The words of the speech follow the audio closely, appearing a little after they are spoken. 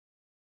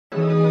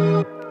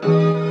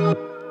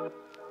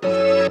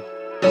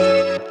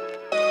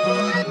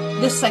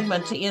This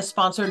segment is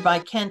sponsored by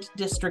Kent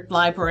District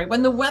Library.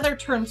 When the weather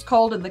turns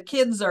cold and the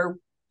kids are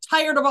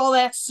tired of all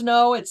that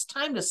snow, it's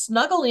time to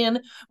snuggle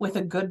in with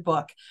a good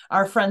book.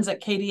 Our friends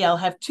at KDL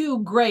have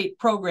two great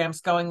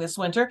programs going this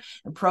winter,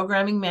 and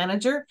programming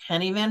manager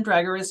Henny Van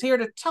Drager is here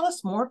to tell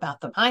us more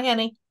about them. Hi,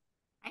 Henny.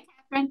 Hi,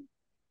 Catherine.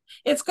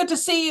 It's good to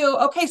see you.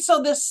 Okay,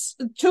 so this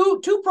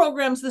two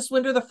programs this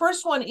winter. The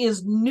first one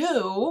is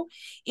new.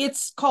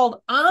 It's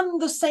called On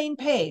the Same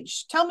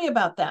Page. Tell me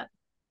about that.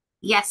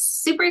 Yes,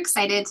 super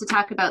excited to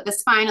talk about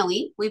this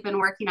finally. We've been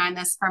working on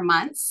this for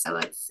months, so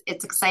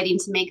it's exciting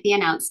to make the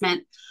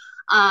announcement.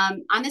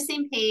 On the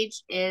Same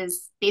Page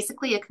is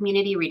basically a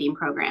community reading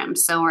program.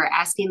 So we're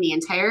asking the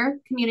entire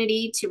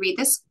community to read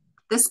this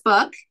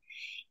book.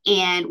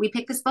 And we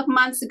picked this book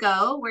months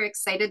ago. We're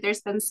excited.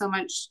 There's been so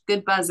much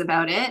good buzz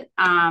about it.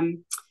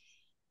 And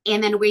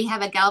then we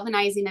have a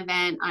galvanizing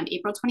event on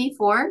April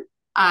 24,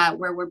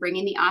 where we're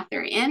bringing the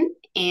author in,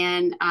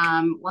 and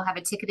we'll have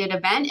a ticketed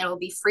event. It will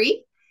be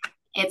free.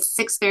 It's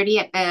 6:30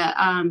 at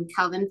the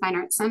Covenant Fine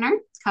Arts Center.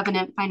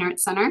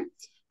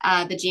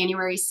 The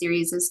January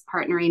series is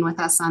partnering with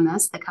us on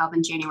this, the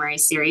Calvin January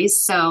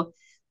series. So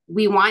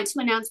we want to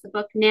announce the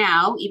book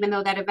now, even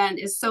though that event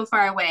is so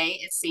far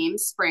away, it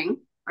seems spring,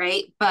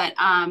 right? But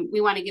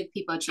we want to give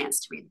people a chance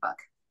to read the book.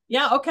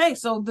 Yeah, okay.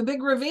 So the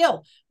big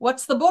reveal.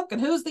 What's the book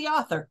and who's the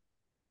author?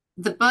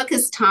 The book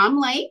is Tom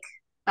Lake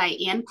by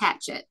Ann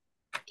Patchett.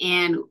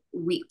 And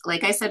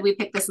like I said, we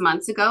picked this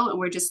months ago and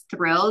we're just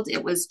thrilled.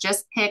 It was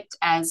just picked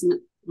as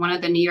one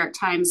of the New York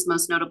Times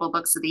most notable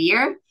books of the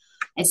year.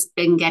 It's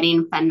been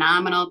getting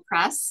phenomenal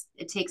press.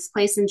 It takes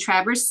place in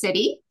Traverse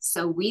City.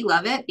 So we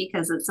love it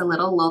because it's a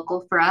little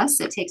local for us.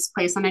 It takes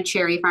place on a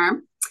cherry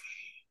farm.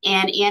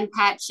 And Ann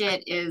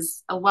Patchett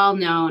is a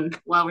well-known,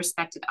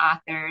 well-respected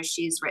author.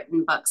 She's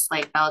written books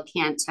like Bel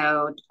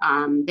Canto,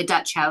 The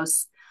Dutch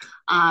House.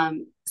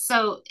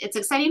 So it's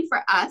exciting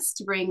for us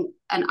to bring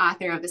an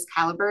author of this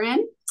caliber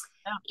in.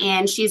 Yeah.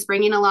 And she's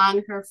bringing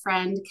along her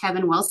friend,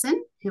 Kevin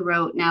Wilson, who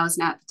wrote Now Is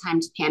Not the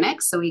Time to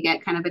Panic. So we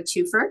get kind of a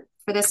twofer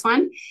for this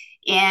one.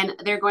 And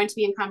they're going to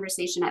be in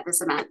conversation at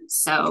this event.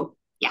 So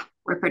yeah,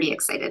 we're pretty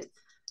excited.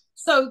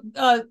 So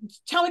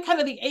tell me kind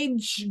of the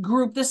age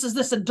group. This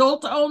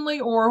adult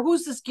only, or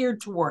who's this geared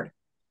toward?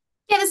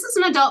 Yeah, this is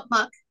an adult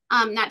book.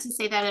 Not to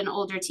say that an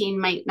older teen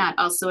might not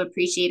also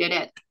appreciate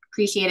it,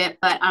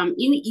 but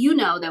you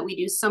know that we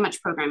do so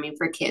much programming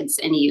for kids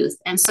and youth.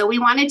 And so we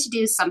wanted to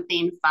do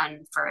something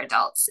fun for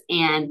adults.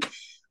 And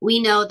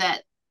we know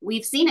that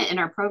we've seen it in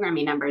our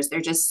programming numbers. They're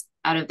just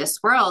out of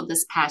this world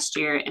this past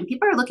year, and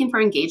people are looking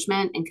for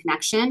engagement and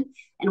connection.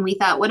 And we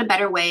thought, what a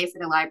better way for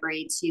the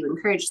library to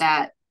encourage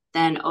that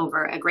than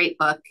over a great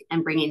book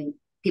and bringing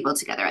people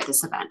together at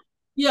this event.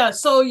 Yeah,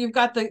 so you've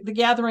got the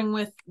gathering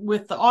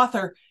with the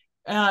author,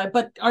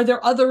 but are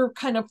there other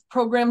kind of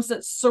programs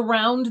that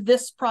surround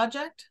this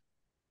project?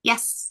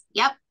 Yes.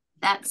 Yep.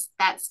 That's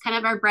kind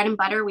of our bread and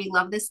butter. We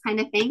love this kind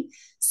of thing.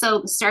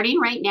 So starting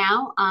right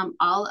now,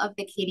 all of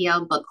the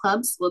KDL book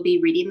clubs will be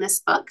reading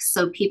this book.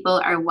 So people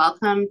are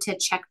welcome to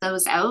check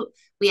those out.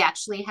 We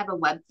actually have a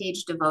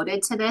webpage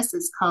devoted to this.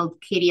 It's called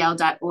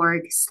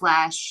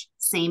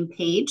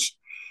kdl.org/samepage.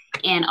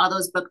 And all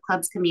those book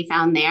clubs can be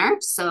found there.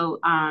 So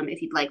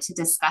if you'd like to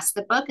discuss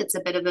the book, it's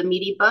a bit of a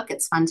meaty book.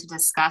 It's fun to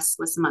discuss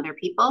with some other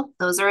people.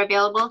 Those are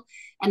available.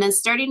 And then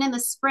starting in the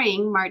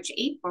spring, March,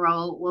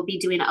 April, we'll be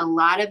doing a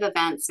lot of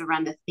events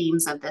around the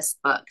themes of this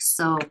book.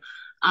 So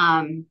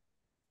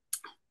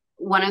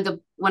one of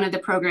the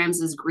programs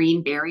is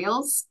green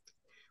burials,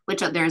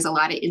 which there's a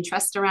lot of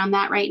interest around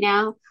that right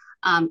now.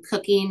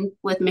 Cooking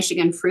with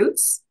Michigan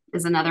fruits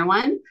is another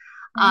one.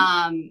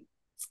 Mm-hmm.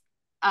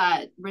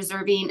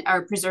 Preserving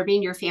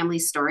your family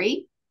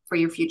story for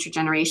your future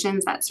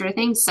generations, that sort of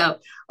thing. So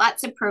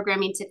lots of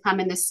programming to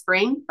come in the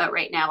spring, but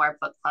right now our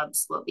book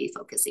clubs will be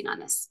focusing on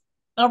this.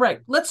 All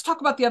right, let's talk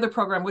about the other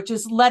program, which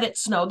is Let It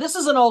Snow. This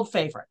is an old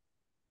favorite.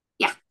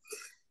 Yeah,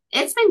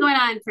 it's been going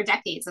on for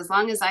decades, as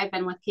long as I've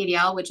been with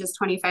KDL, which is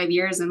 25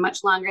 years and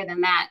much longer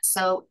than that.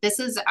 So this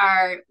is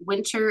our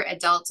winter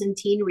adult and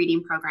teen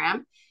reading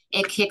program.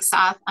 It kicks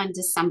off on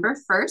December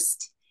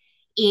 1st.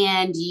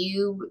 And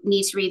you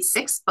need to read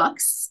 6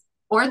 books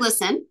or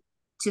listen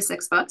to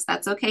 6 books.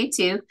 That's okay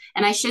too.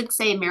 And I should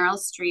say Meryl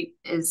Streep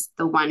is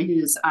the one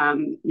who's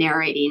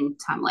narrating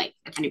Tom Lake,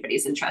 if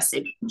anybody's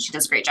interested. She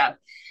does a great job.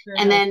 Sure.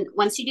 And then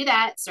once you do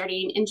that,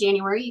 starting in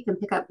January, you can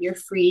pick up your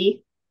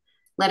free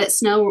Let It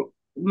Snow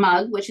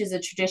mug, which is a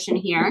tradition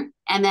here.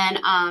 And then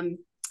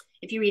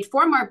if you read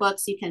 4 more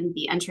books, you can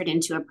be entered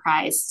into a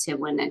prize to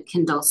win a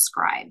Kindle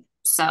Scribe.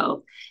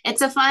 So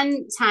it's a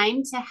fun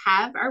time to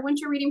have our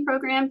winter reading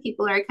program.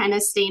 People are kind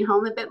of staying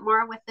home a bit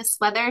more with this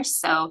weather.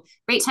 So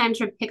great time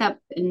to pick up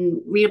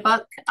and read a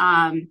book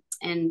and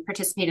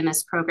participate in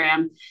this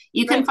program.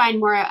 You can find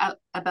more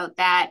about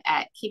that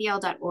at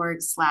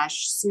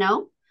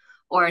kdl.org/snow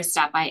or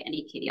stop by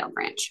any KDL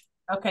branch.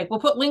 Okay, we'll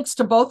put links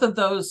to both of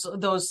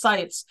those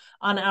sites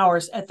on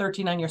ours at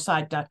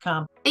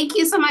 13onyourside.com. Thank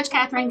you so much,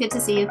 Catherine. Good to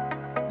see you.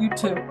 You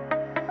too.